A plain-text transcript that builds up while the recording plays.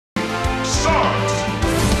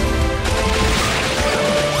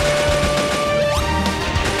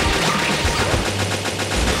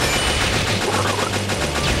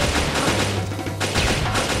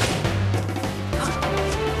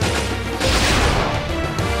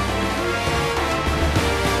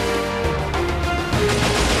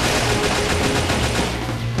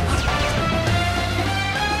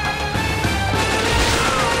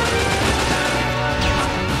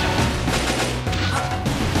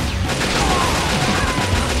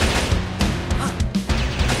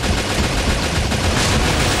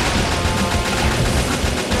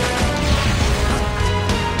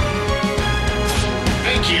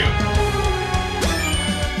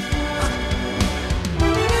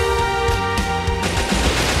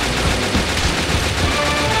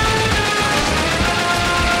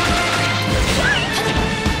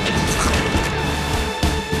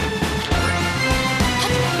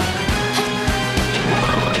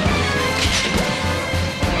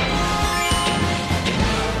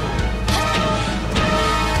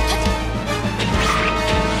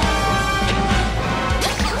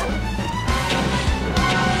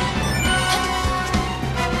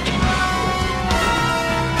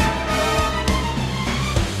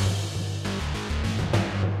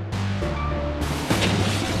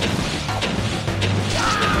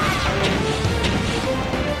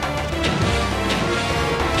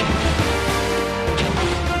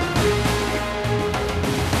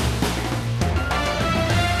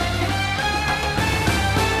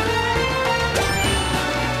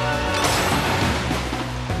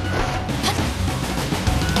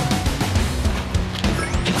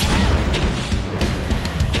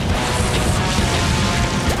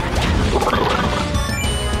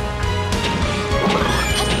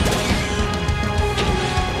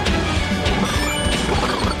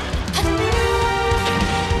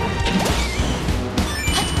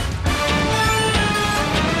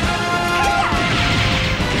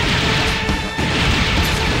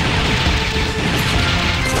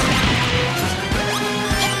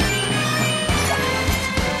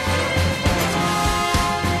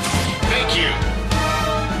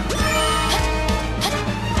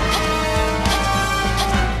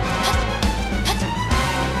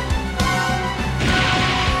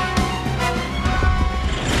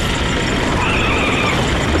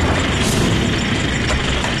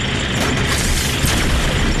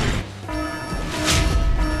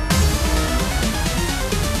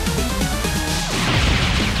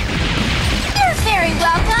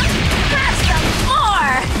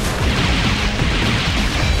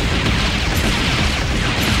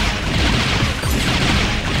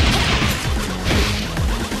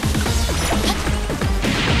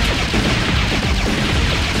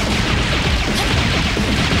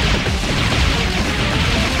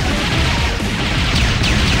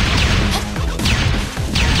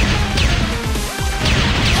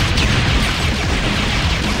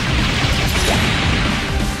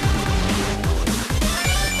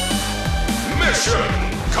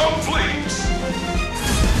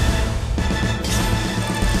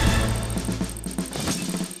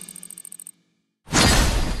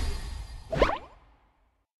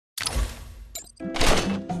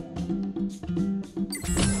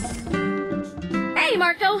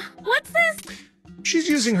She's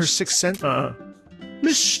using her sixth sense.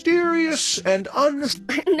 Mysterious and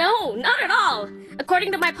No, not at all.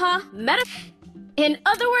 According to my pa, in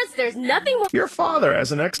other words, there's nothing more. Your father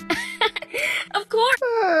has an ex. Of course.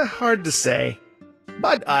 Hard to say.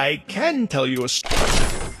 But I can tell you a story.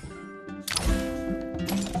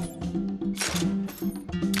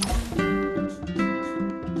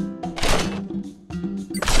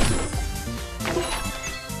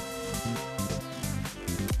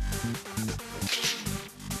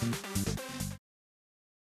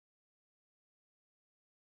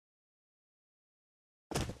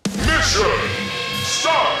 Mission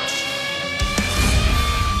start!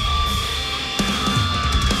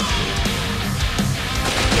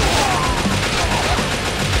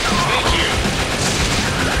 Thank you.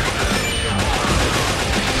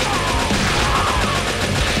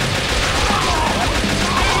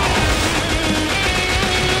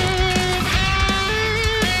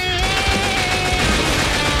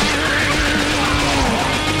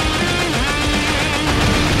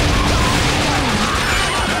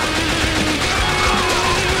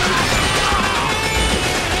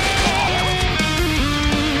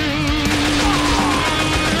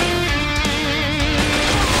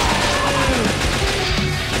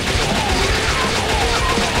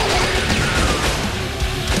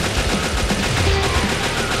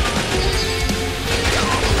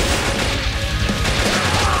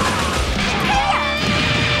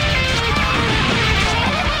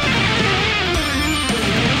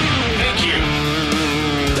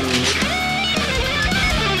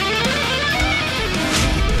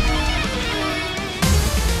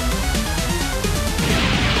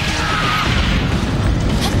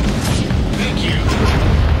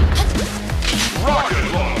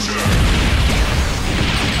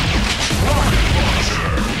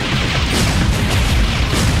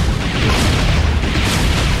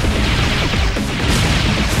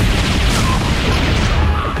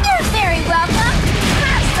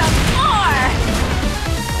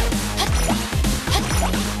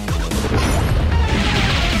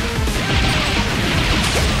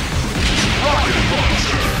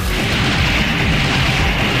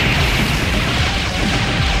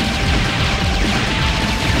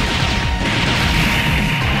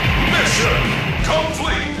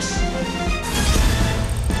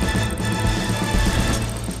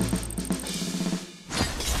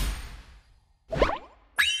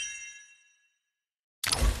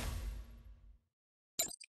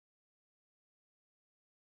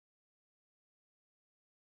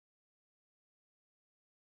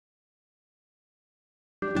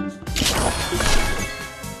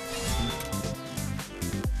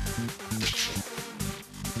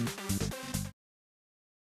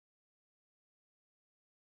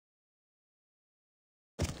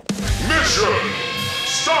 Mission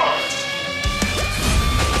start!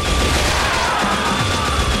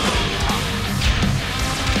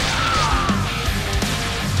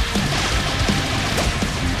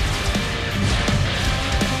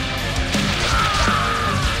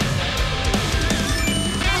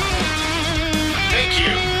 Thank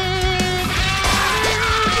you.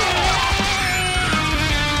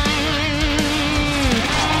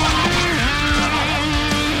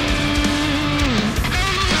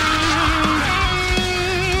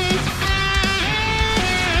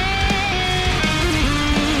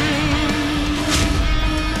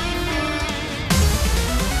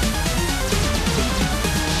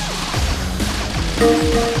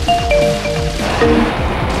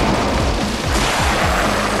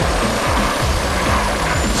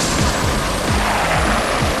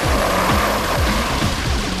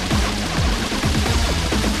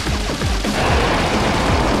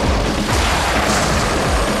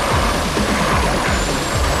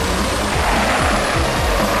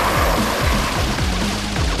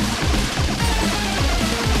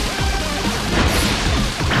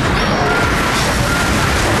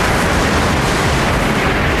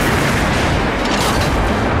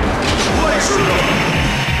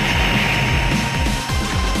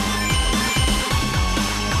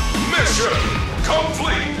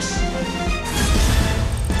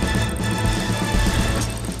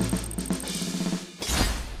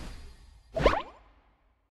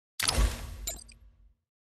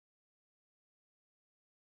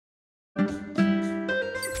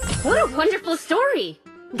 What a wonderful story.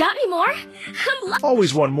 Got any more?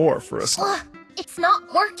 Always one more for us. It's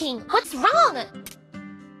not working. What's wrong?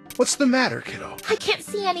 What's the matter, kiddo? I can't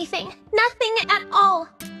see anything. Nothing at all.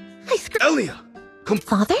 Elia! Come.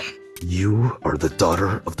 Father? You are the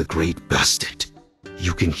daughter of the great bastard.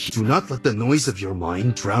 You can do not let the noise of your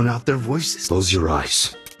mind drown out their voices. Close your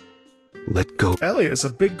eyes. Let go. Elia's a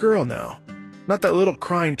big girl now. Not that little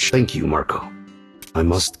crying Thank you, Marco. I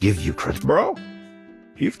must give you credit. Bro,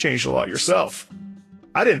 you've changed a lot yourself.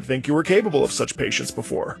 I didn't think you were capable of such patience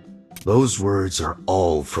before. Those words are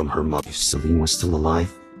all from her mother. If Celine was still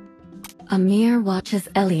alive, Amir watches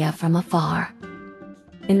Elia from afar.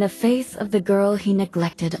 In the face of the girl he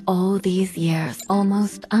neglected all these years,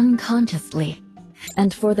 almost unconsciously,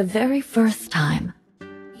 and for the very first time,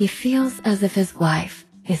 he feels as if his wife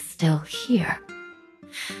is still here.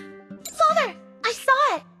 Father, I saw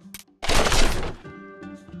it.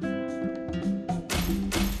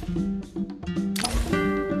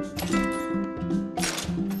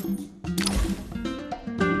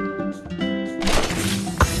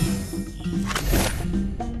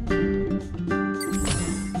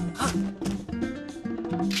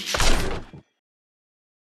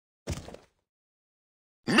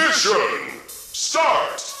 Mission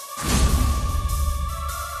start!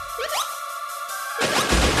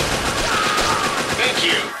 Thank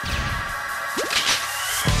you.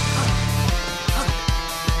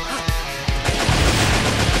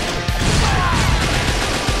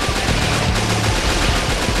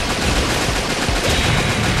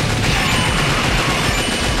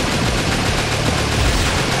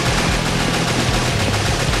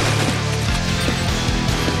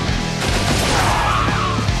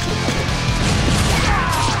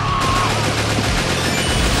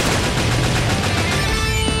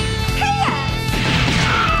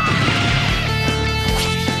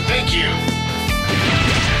 Thank you.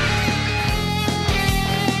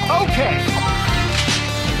 Okay.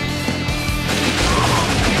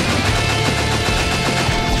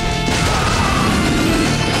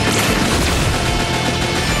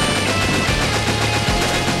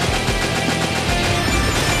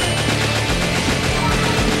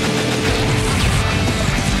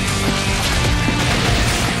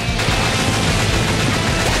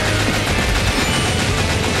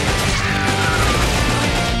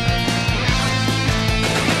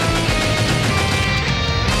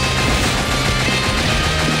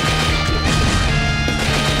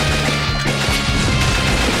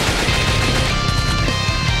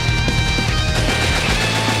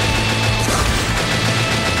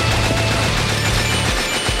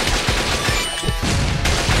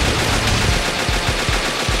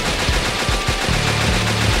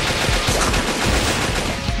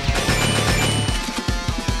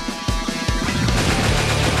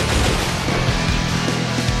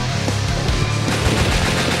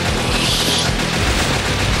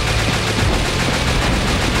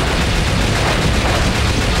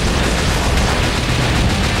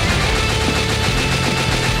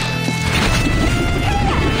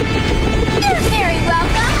 You're very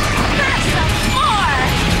welcome. Have some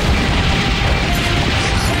more.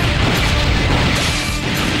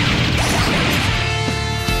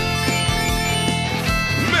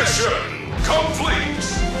 Mission complete.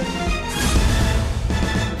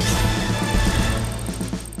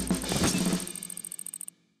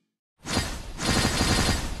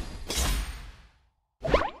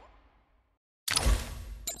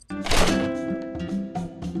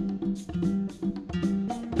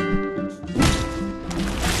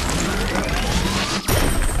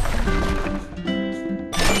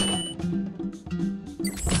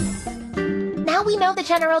 Now we know the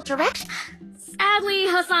general direction. Sadly,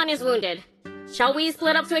 Hassan is wounded. Shall we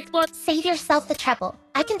split up to explore? Save yourself the trouble.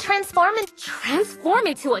 I can transform and Transform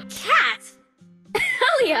into a cat?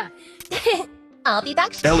 Hell yeah! I'll be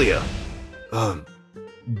back. Elia.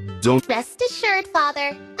 Don't. Rest assured,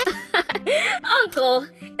 Father. Uncle,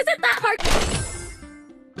 is it that hard?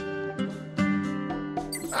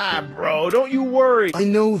 Ah, bro, don't you worry. I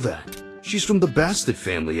know that. She's from the Bastard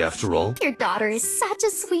family, after all. Your daughter is such a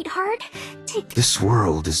sweetheart. This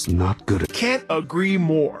world is not good at. Can't agree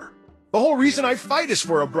more. The whole reason I fight is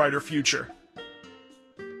for a brighter future.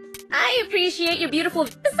 I appreciate your beautiful.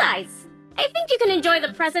 Besides, I think you can enjoy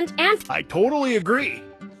the present and. I totally agree.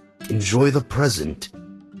 Enjoy the present.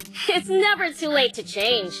 It's never too late to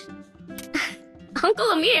change.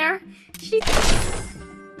 Uncle Amir, she.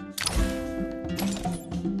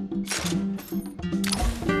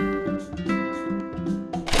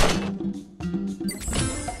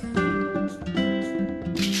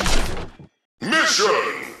 Mission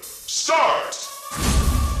start!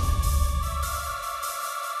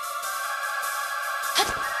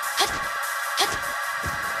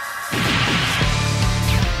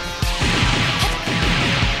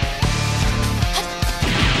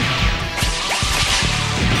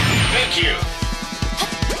 Thank you.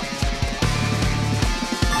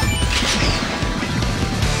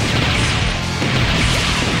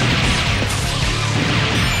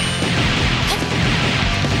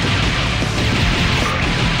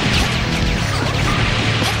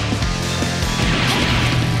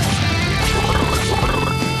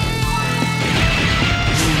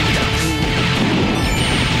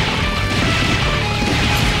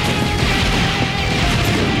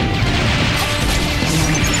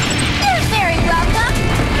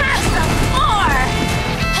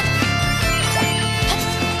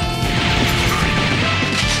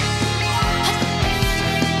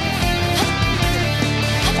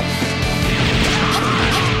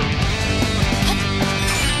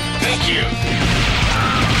 you.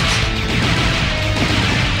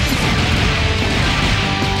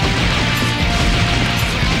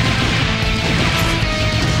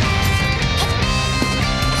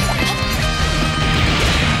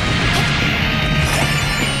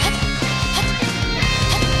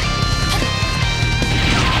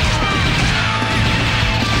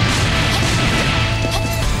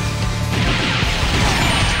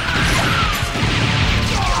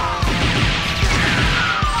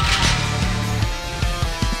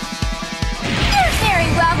 You're very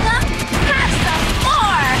welcome. Have some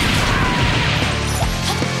more.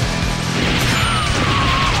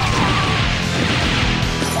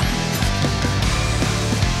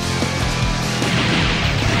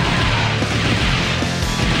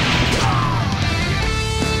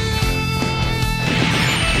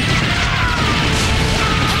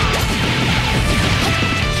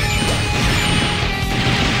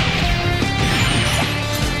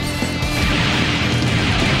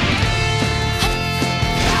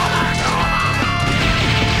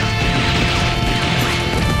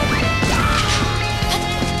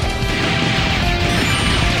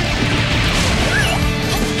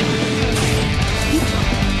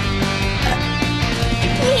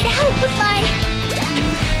 Need help with my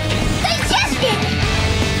digestion.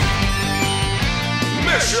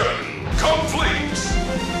 Mission complete.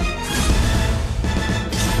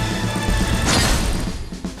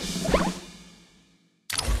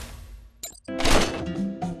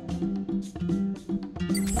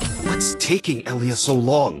 What's taking Elia so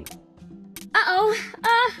long? Uh-oh.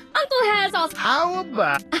 Uncle has all... How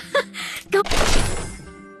about... Go...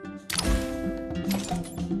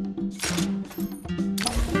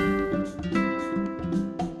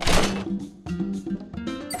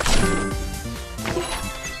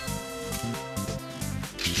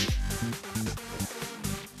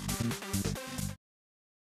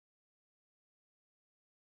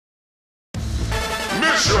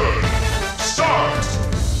 Mission start.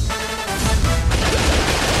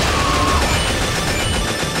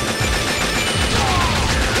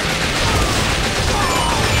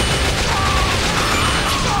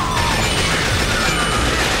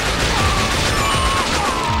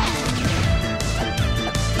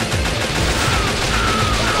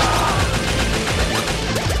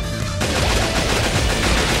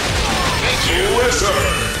 Thank you,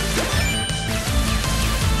 Wizard.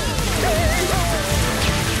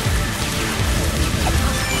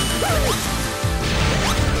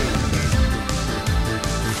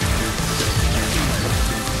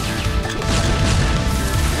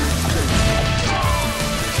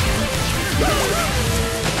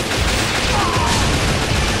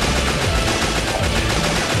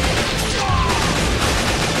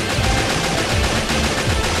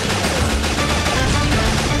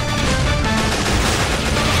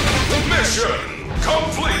 Mission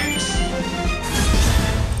complete.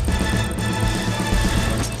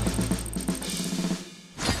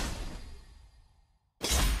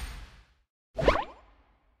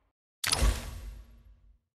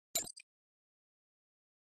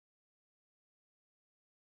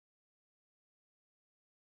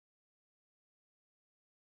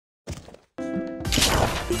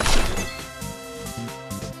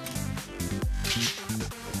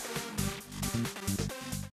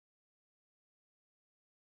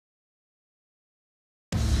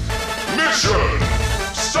 Mission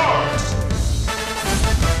start.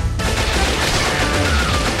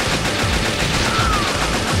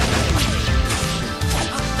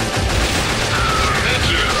 Thank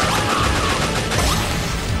you.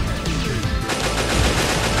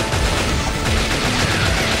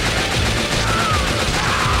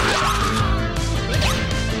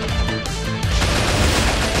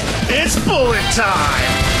 It's bullet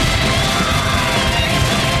time!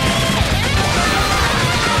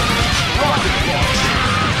 Rocket launcher.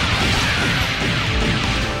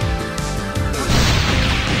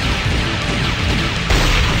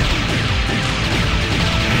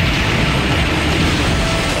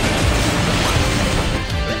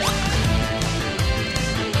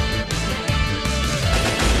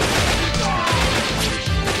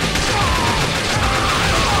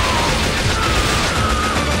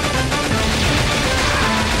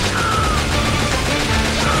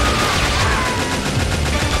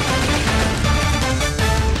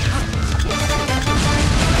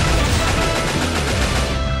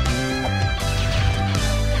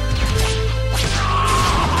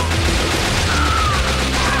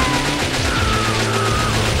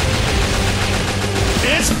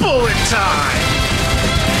 bullet time!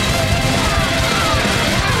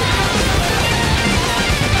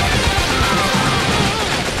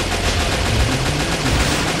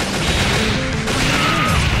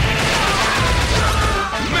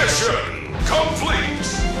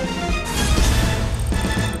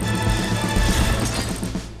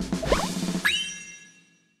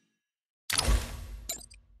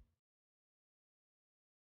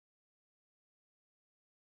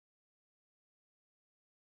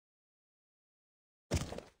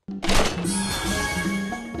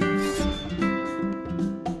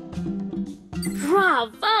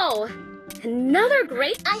 Bravo! Another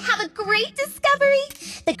great... I have a great discovery.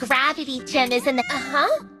 The gravity gem is in the... Uh-huh.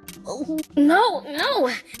 No.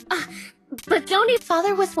 But don't even...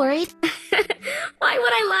 Father was worried. Why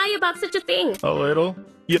would I lie about such a thing? A little?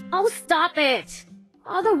 Yeah. Oh, stop it.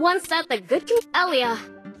 Father once said the good... Elia,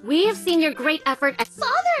 we have seen your great effort at...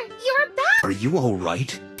 Father, you're back. Are you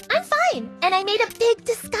alright? I'm fine, and I made a big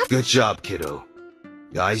discovery. Good job, kiddo.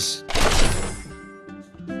 Guys,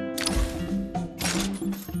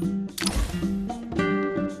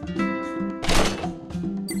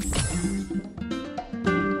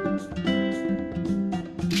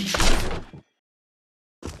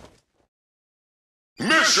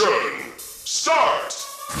 Mission start!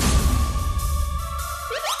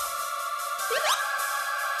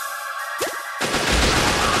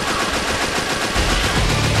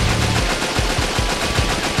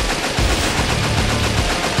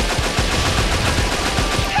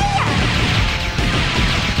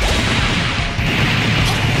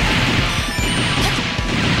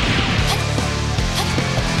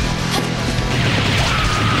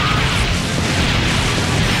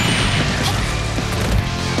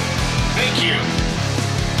 Thank you.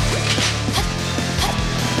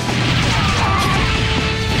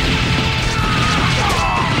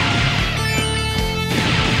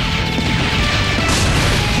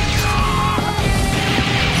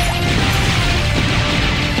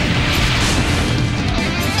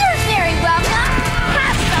 You're very welcome.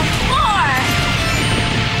 Have some more.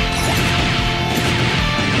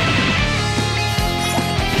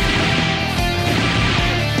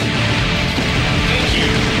 Thank you.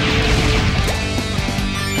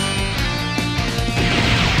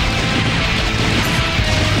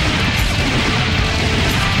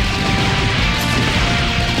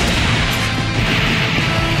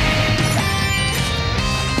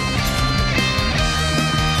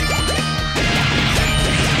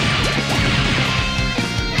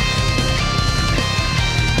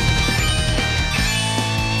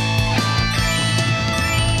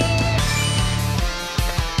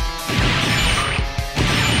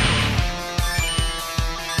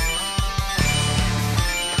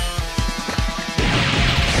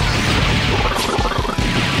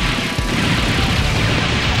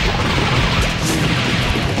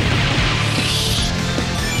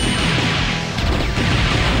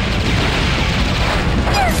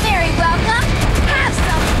 You're very welcome. Have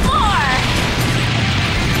some more.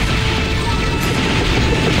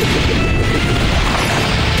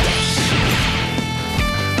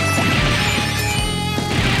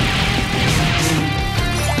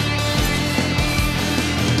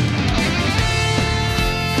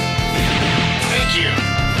 Thank you.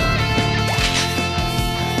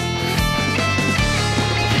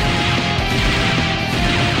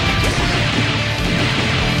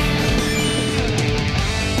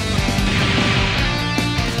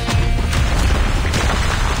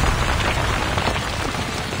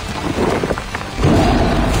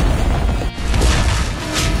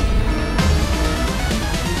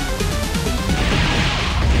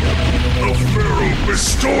 The Pharaoh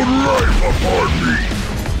bestowed life upon me.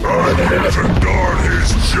 I'm here to guard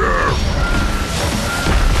his gem.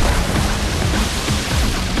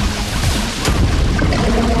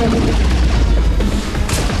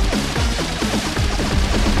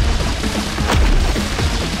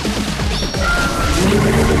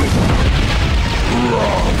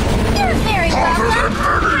 You're very welcome.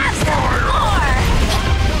 Have some more.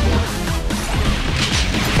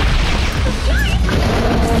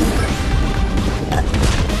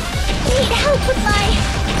 Need help with my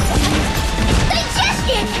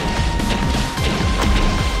digestion.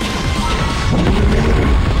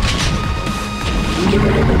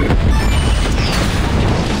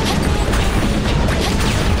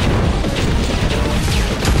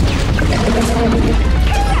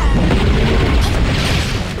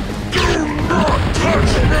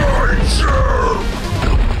 Touch my gem!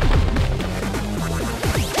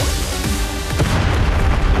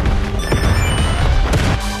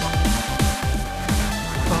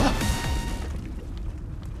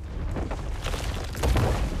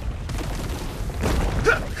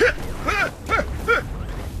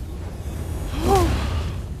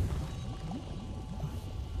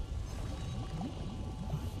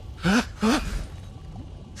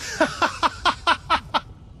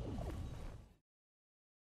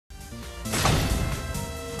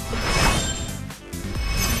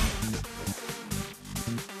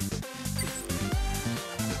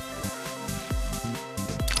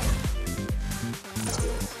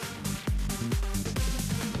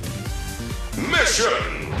 Mission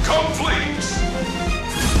complete!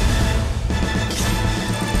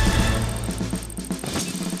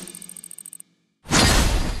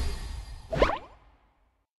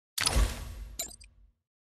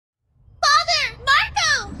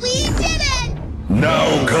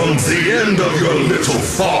 Now comes the end of your little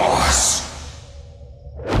farce.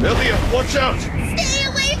 Elia, watch out! Stay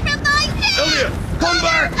away from my dad! Elia, come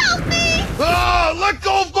back! Help me! Ah, let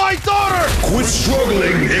go of my daughter! Quit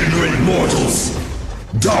struggling, ignorant mortals.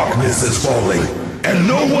 Darkness is falling, and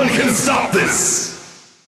no one can stop this.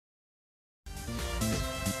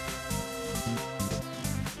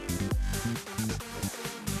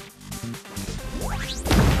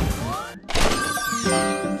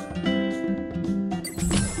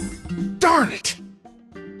 Darn it!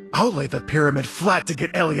 I'll lay the pyramid flat to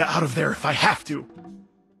get Elia out of there if I have to.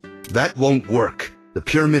 That won't work. The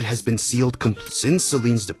pyramid has been sealed since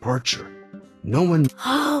Celine's departure. No one...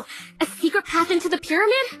 Oh, a secret path into the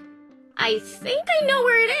pyramid? I think I know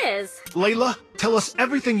where it is. Layla, tell us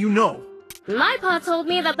everything you know. My pa told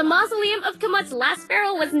me that the mausoleum of Kamut's last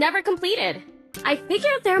pharaoh was never completed. I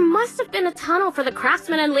figured there must have been a tunnel for the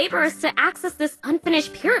craftsmen and laborers to access this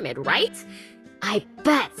unfinished pyramid, right? I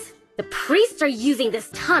bet the priests are using this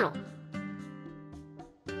tunnel.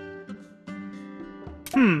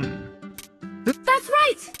 That's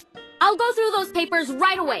right! I'll go through those papers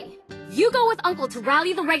right away. You go with Uncle to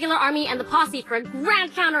rally the regular army and the posse for a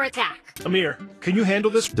grand counterattack. Amir, can you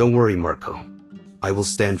handle this? Don't worry, Marco. I will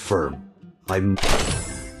stand firm. I'm...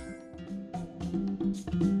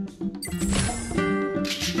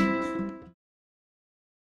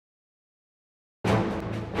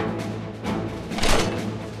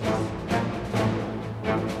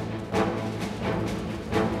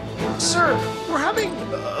 Sir, we're having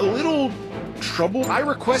a little trouble. I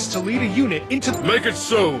request to lead a unit into... Make it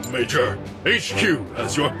so, Major. HQ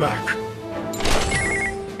has your back.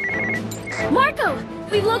 Marco!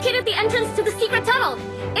 We've located the entrance to the secret tunnel.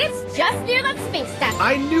 It's just near that Sphinx statue.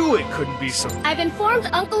 I knew it couldn't be so. I've informed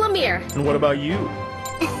Uncle Amir. And what about you?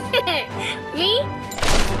 Me?